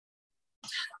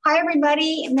Hi,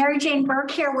 everybody. Mary Jane Burke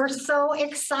here. We're so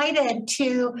excited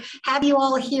to have you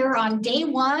all here on day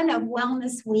one of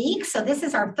Wellness Week. So this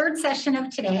is our third session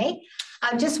of today.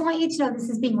 I just want you to know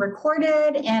this is being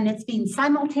recorded and it's being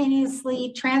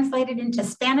simultaneously translated into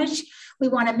Spanish. We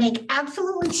want to make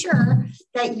absolutely sure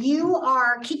that you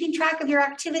are keeping track of your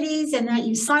activities and that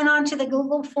you sign on to the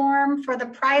Google form for the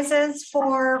prizes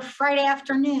for Friday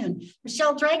afternoon.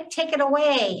 Michelle Drake, take it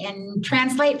away and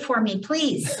translate for me,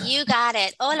 please. You got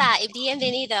it. Hola y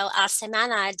bienvenido a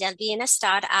Semana del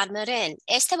Bienestar al Marin.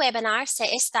 Este webinar se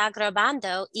está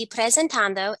grabando y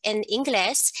presentando en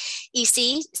inglés y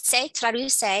sí se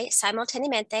traduce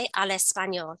simultáneamente al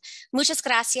español. Muchas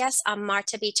gracias a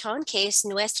Marta Biton, que es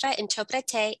nuestra intérprete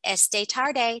esta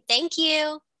tarde. Thank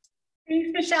you. Thanks,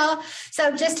 Michelle.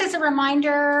 So just as a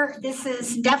reminder, this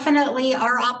is definitely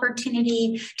our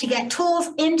opportunity to get tools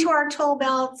into our tool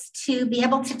belts to be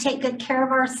able to take good care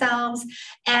of ourselves.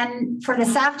 And for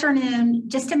this afternoon,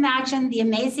 just imagine the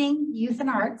amazing Youth and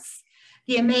Arts,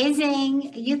 the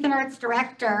amazing Youth and Arts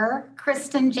Director,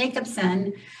 Kristen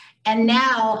Jacobson. And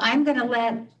now I'm going to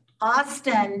let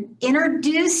Austin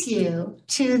introduce you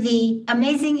to the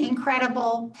amazing,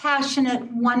 incredible, passionate,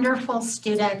 wonderful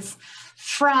students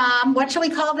from, what shall we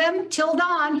call them? Till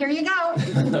dawn. Here you go.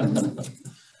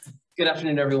 Good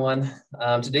afternoon, everyone.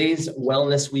 Today's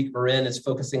Wellness Week Marin is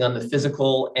focusing on the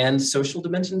physical and social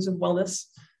dimensions of wellness.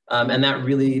 And that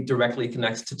really directly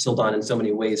connects to Till Dawn in so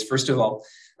many ways. First of all,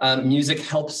 music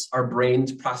helps our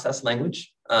brains process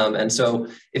language. And so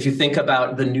if you think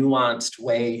about the nuanced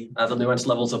way, the nuanced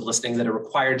levels of listening that are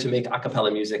required to make a cappella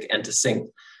music and to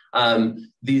sing,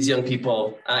 these young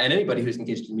people and anybody who's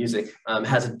engaged in music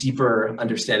has a deeper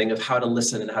understanding of how to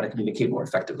listen and how to communicate more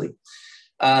effectively.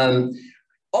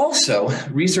 Also,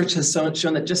 research has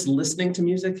shown that just listening to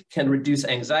music can reduce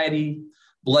anxiety,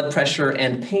 blood pressure,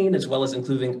 and pain, as well as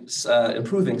improving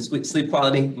sleep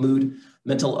quality, mood,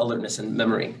 mental alertness, and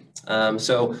memory.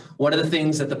 So one of the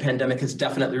things that the pandemic has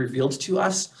definitely revealed to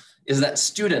us is that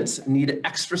students need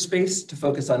extra space to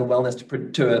focus on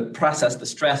wellness, to process the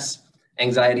stress,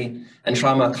 anxiety, and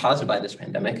trauma caused by this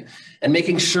pandemic, and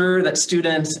making sure that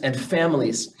students and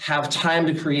families have time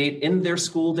to create in their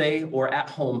school day or at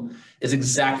home is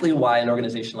exactly why an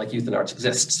organization like Youth and Arts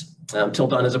exists. Till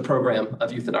Dawn is a program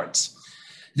of Youth and Arts.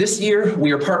 This year,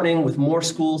 we are partnering with more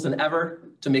schools than ever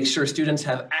to make sure students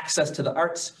have access to the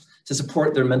arts to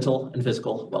support their mental and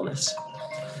physical wellness.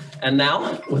 And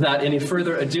now, without any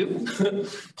further ado,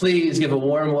 please give a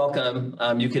warm welcome.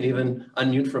 You can even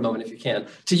unmute for a moment if you can,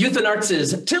 to Youth and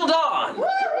Arts' Till Dawn.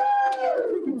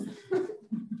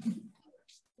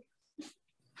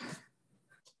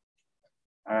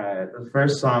 All right, the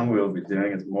first song we'll be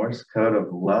doing is Morse Code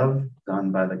of Love,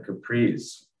 done by the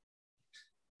Capris.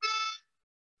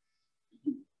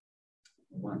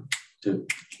 1, 2,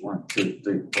 1, 2,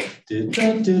 3, 4.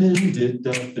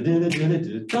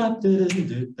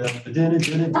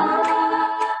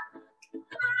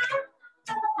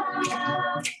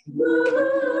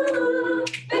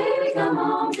 Baby, come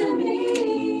home to me.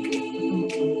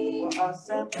 Well, I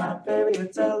sent my baby a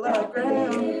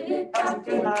telegram. How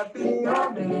can I be your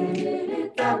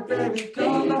man? That baby,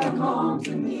 come back home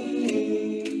to me.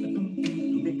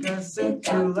 Because since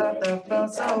you left, I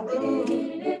felt so blue.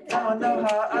 Now I know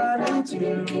how I need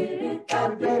you.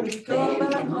 That baby, come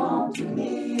back home to me.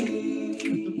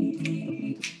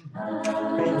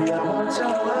 Baby, I want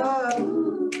your love.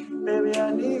 Baby, I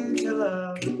need your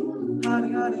love.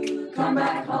 Honey, honey, come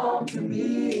back home to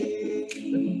me.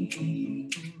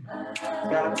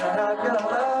 Got to have your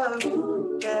love.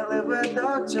 Can't live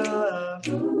without your love.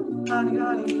 Honey,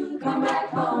 honey, come back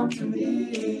home to me.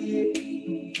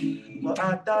 Well,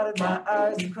 I dotted my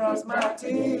I's and crossed my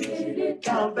T's.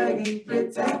 Now I'm begging,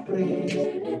 pretend, please.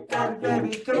 That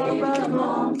baby, come back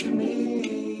home to me.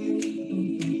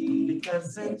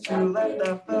 Because since you left,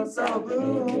 I felt so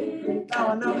blue. Now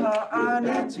I know how I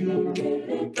need you.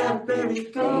 That baby,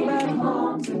 come back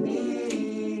home to me.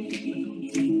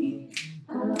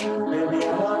 Baby, I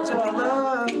want your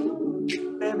love.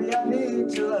 Baby, I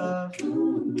need your love.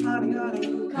 Honey,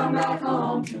 honey, come back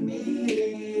home to me.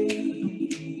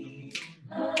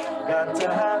 Got to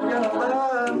have your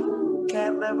love.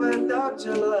 Can't live without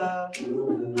your love.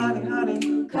 Honey, honey,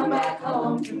 come back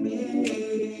home to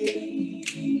me.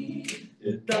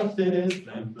 It does it is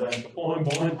blank, blank, boing,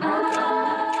 boing.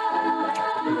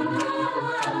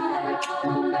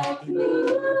 Come back to you,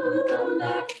 come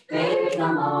back, baby,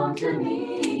 come home to me.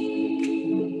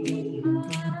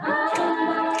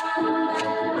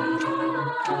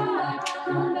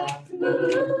 Come back to you,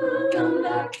 come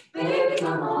back, baby,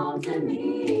 come home to me.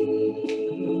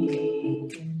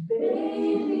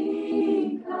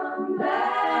 Baby, come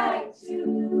back.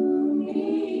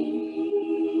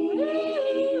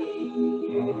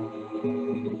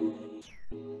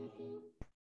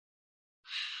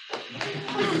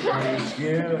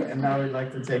 and now we'd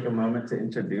like to take a moment to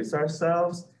introduce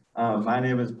ourselves. My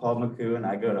name is Paul McCoo, and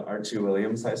I go to Archie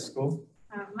Williams High School.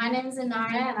 My name is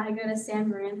Anara, and I go to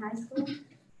Marin High School.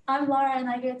 I'm Laura, and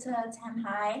I go to Tam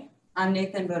High. I'm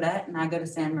Nathan Bodette, and I go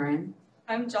to Marin.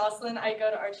 I'm Jocelyn, I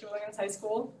go to Archie Williams High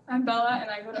School. I'm Bella, and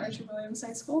I go to Archie Williams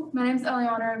High School. My name's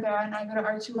Eliana Rivera, and I go to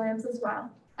Archie Williams as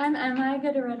well. I'm Emma, I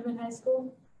go to Redwood High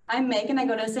School. I'm Megan, I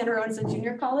go to Santa Rosa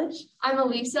Junior College. I'm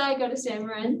Elisa, I go to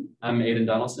Marin. I'm Aiden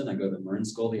Donaldson, I go to Marin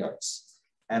School of the Arts.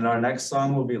 And our next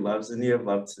song will be Love's in Need of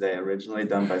Love Today, originally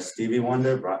done by Stevie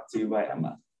Wonder, brought to you by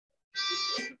Emma.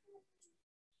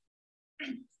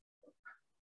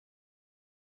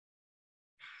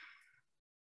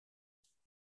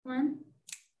 One,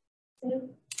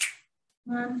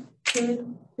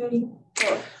 two, three,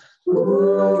 four.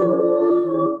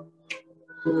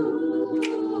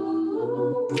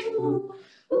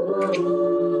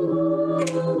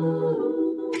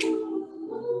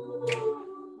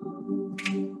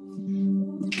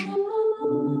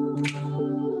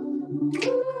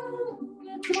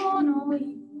 Good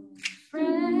morning,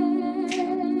 friends.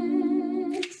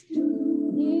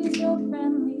 He's your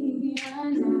friendly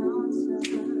announcer.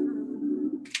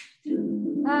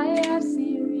 I have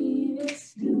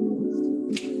serious news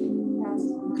to pass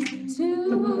on to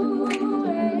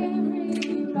everybody.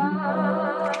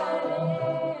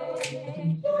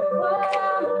 What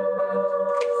I'm about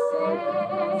to say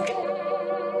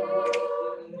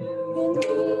can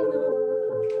be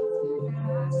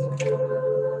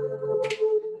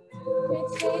the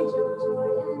exchange of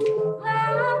joy and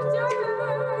laughter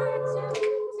to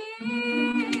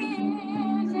tears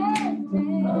and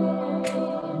pain.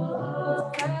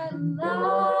 And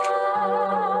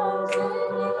love's in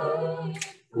it.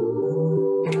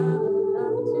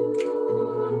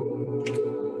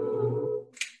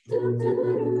 Don't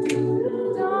delay.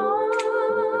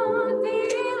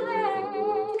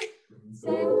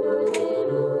 Send yours in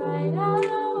right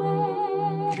away.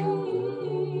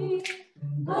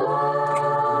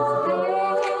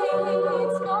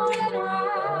 It's going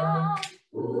around.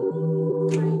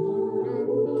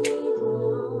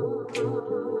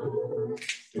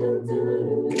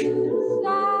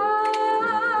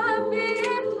 Stop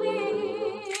it,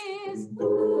 please,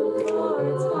 before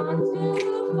it's gone too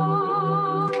far.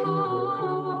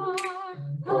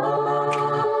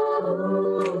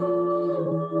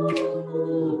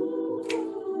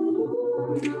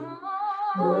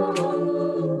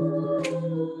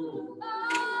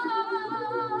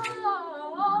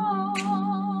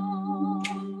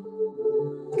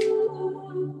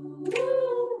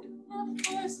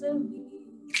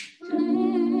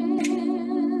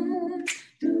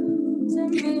 To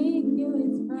make you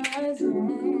its possession,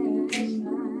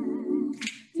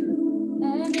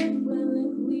 and it will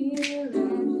if we let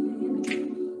it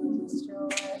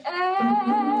destroy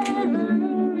everybody.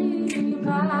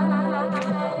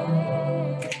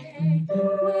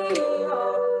 We are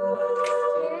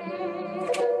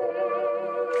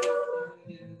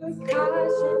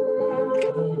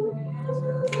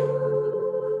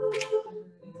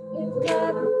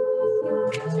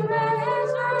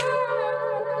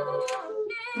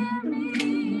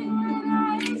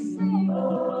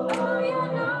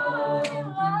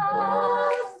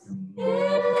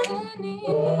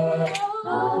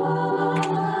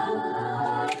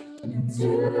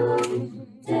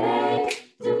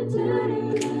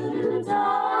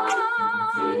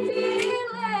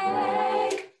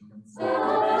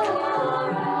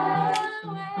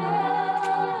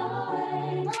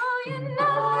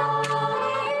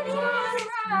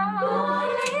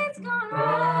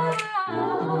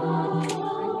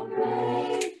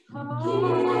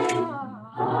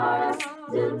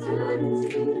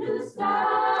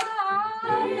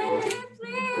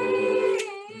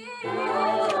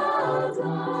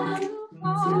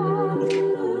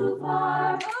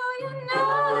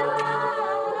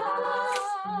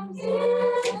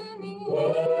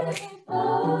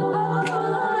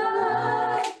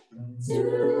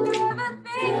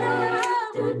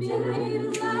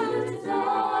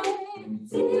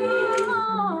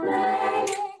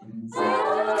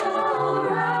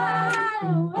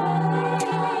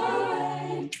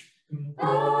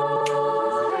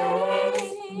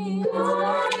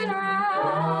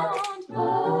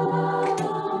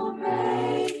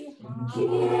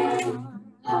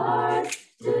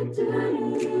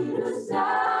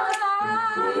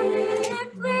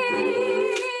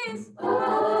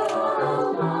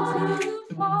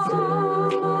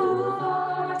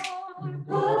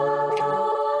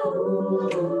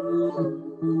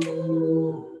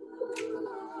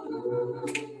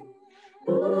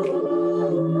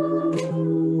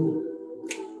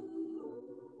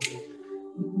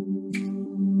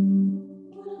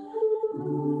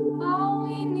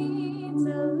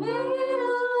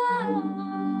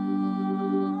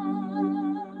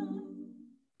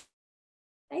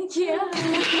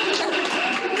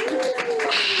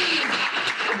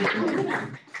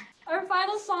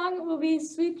movie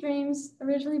Sweet Dreams,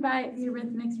 originally by The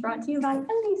Eurythmics, brought to you by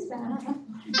Elisa.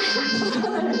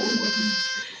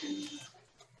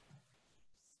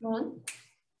 1,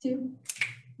 2,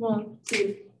 1,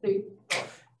 2, 3, 4.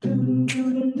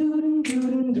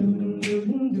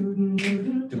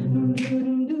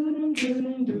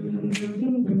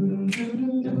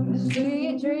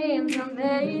 Sweet dreams are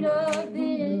made of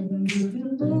this.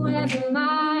 Who am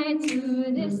I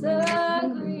to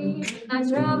disagree? I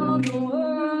traveled the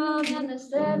world and the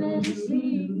 7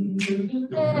 seas.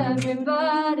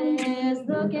 Everybody's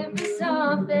looking for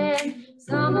something.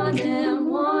 Some of them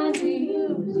want to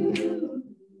use you.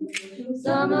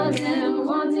 Some of them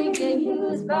want to get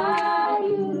used by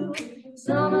you.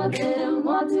 Some of them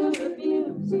want to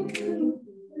abuse you.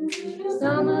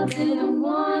 Some of them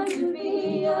want to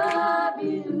be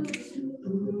abused.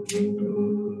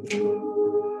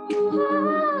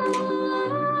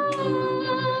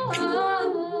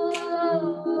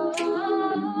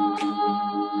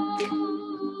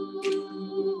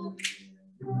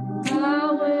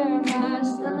 I wear my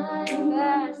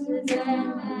sunglasses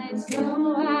at night so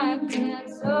I can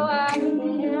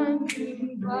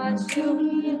watch you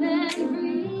even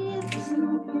breathe.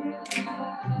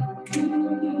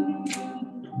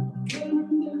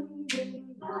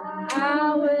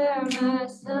 I wear my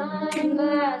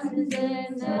sunglasses at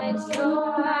night so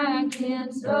I can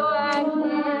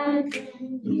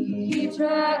keep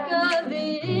track of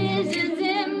visions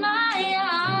in my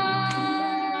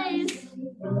eyes.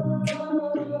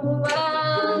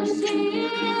 While she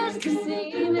is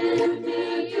deceiving me,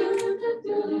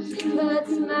 she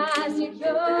cuts my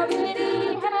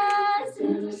security has.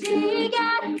 She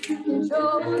got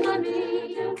control of me.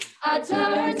 I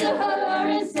turn to her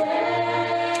and say,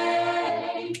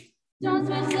 don't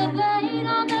switch the blame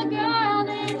on the girl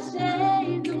in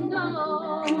shades. No,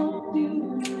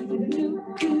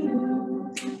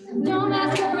 don't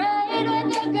masquerade with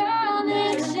the girl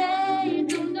in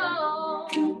shades. No,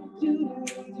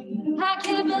 I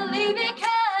can't believe it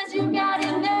 'cause you got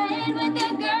it made with the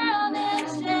girl in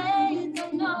shades.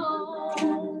 No.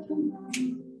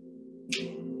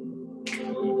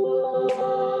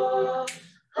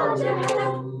 Hold your head up,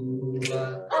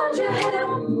 hold your head up,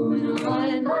 moving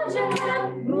on, hold your head up,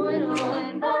 moving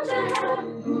on, hold your head up,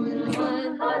 moving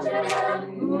on, hold your head up,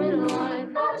 moving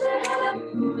on, hold your head up,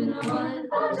 moving on,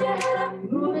 hold your head up,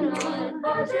 moving on,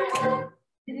 hold your head up.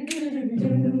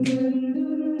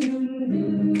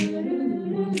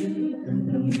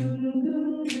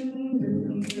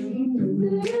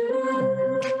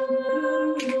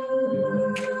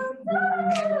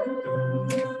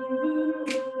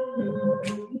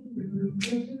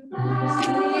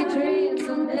 Sweet dreams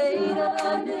are made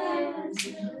of this.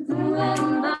 Who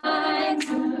am I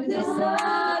to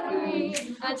disagree?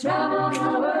 I travel the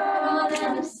world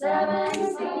and the 7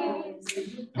 seas.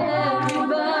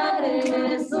 Everybody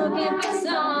is looking for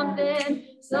something.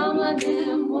 Some of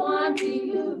them want to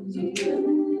use you.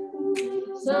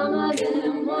 Some of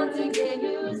them want to get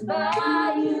used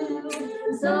by you.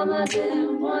 Some of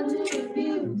them want to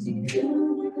abuse you.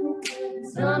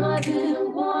 Some of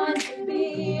them want to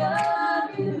be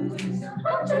abused.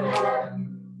 Hold your head up,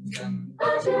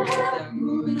 hold your head up,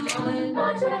 moving on.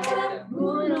 Hold your head up,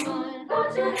 moving on.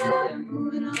 Hold your head up,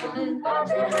 moving on. Hold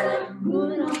your head up,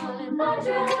 moving on. Hold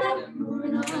your head up,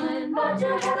 moving on. Hold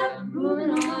your head up,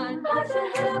 moving on. Hold your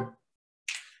head up.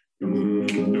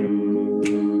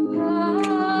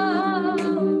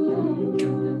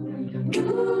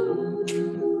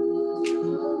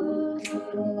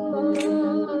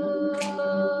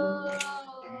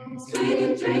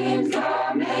 Sweet dreams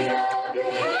are made of this.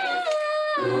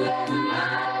 Who am I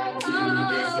to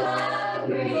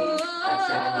disagree? I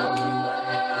travel the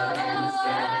world and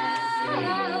 7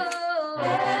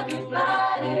 seas.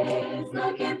 Everybody's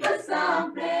looking for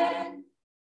something.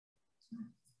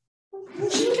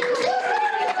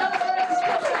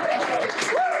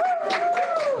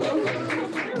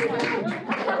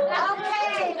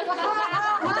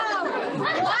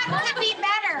 What could be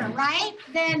better, right,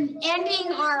 than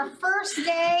ending our first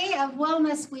day of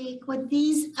Wellness Week with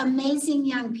these amazing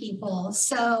young people?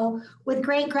 So with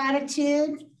great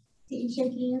gratitude,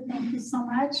 DJ, thank you so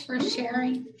much for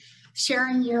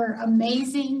sharing your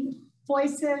amazing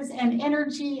voices and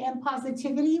energy and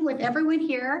positivity with everyone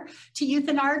here. To Youth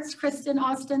and Arts, Kristen,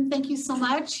 Austin, thank you so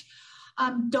much.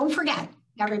 Don't forget,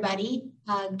 everybody,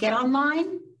 get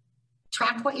online,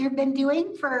 track what you've been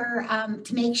doing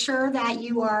to make sure that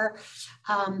you are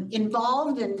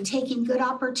involved and taking good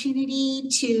opportunity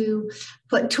to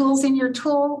put tools in your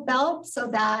tool belt so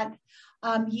that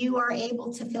you are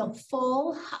able to feel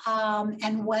full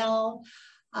and well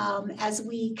as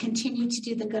we continue to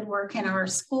do the good work in our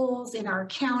schools, in our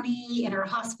county, in our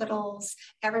hospitals,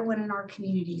 everyone in our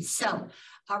communities. So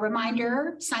a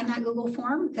reminder, sign that Google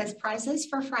form because prizes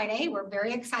for Friday, we're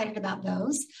very excited about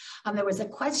those. There was a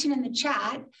question in the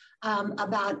chat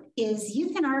about is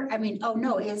Youth in Art,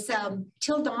 is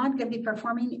Till Dawn going to be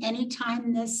performing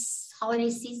anytime this holiday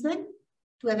season?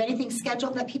 Do we have anything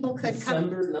scheduled that people could come?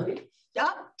 December 9th.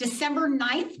 Oh, December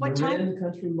 9th, what time? Marin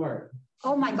Country Mart.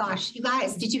 Oh my gosh, you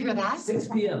guys, did you hear that? 6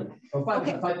 p.m. or 5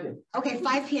 p.m. Okay,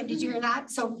 5 p.m. Did you hear that?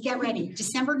 So get ready.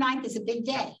 December 9th is a big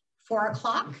day. 4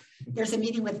 o'clock. There's a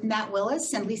meeting with Matt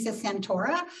Willis and Lisa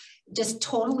Santora, just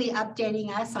totally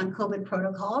updating us on COVID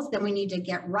protocols. Then we need to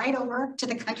get right over to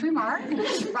the Country Mart,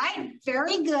 right?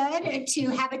 Very good to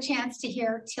have a chance to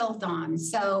hear Till Dawn.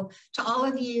 So to all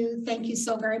of you, thank you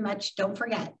so very much. Don't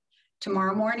forget,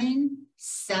 tomorrow morning,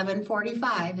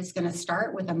 7:45 is going to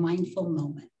start with a mindful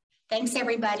moment. Thanks,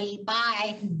 everybody.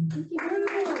 Bye. Thank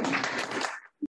you.